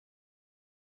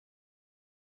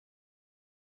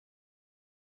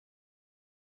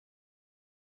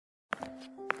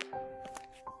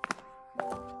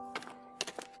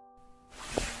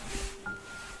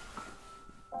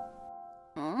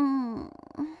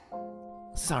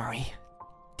Sorry.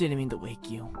 Didn't mean to wake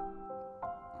you.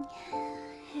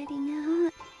 Heading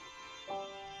out?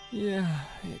 Yeah,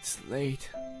 it's late.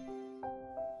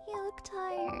 You look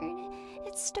tired.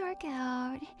 It's dark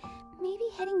out. Maybe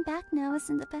heading back now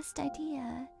isn't the best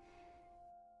idea.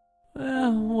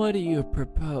 Well, what do you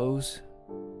propose?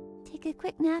 Take a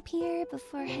quick nap here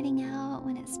before heading out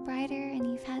when it's brighter and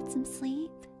you've had some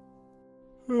sleep.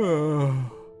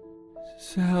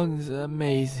 Sounds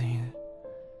amazing.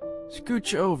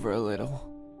 Scooch over a little.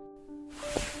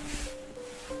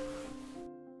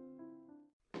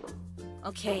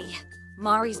 Okay,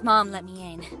 Mari's mom let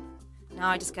me in. Now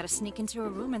I just gotta sneak into her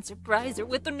room and surprise her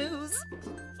with the news.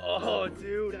 Oh,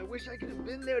 dude, I wish I could have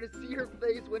been there to see her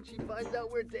face when she finds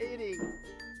out we're dating.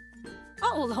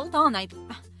 Oh, hold on, I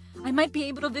might be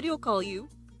able to video call you.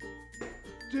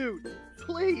 Dude,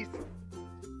 please.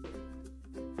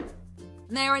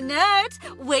 Marinette,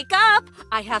 wake up!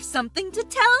 I have something to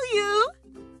tell you!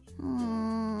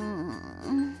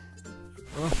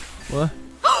 What?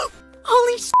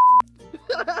 Holy sh**!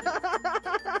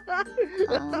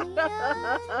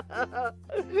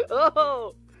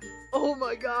 Oh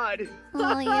my god!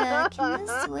 Alya, can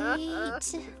this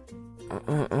wait?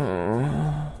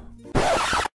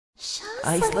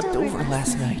 I slept over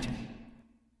last night.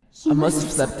 I must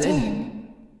have slept in.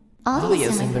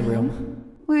 Alya's in the room.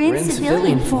 We're in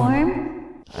civilian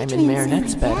form. I'm in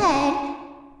Marinette's bed.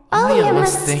 Alya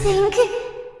must think... Hey,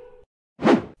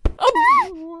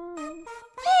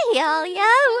 Alya,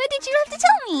 what did you have to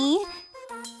tell me?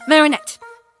 Marinette,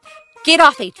 get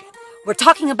off Adrien. We're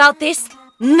talking about this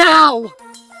now!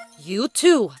 You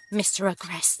too, Mr.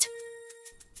 Agreste.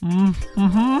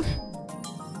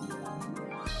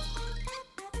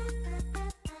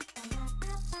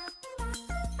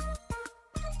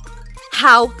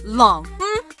 How long?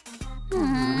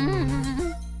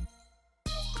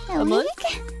 A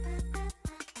week?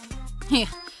 Yeah.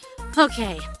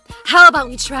 Okay, how about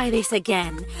we try this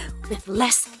again, with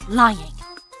less lying?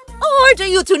 Or do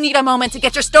you two need a moment to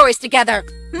get your stories together?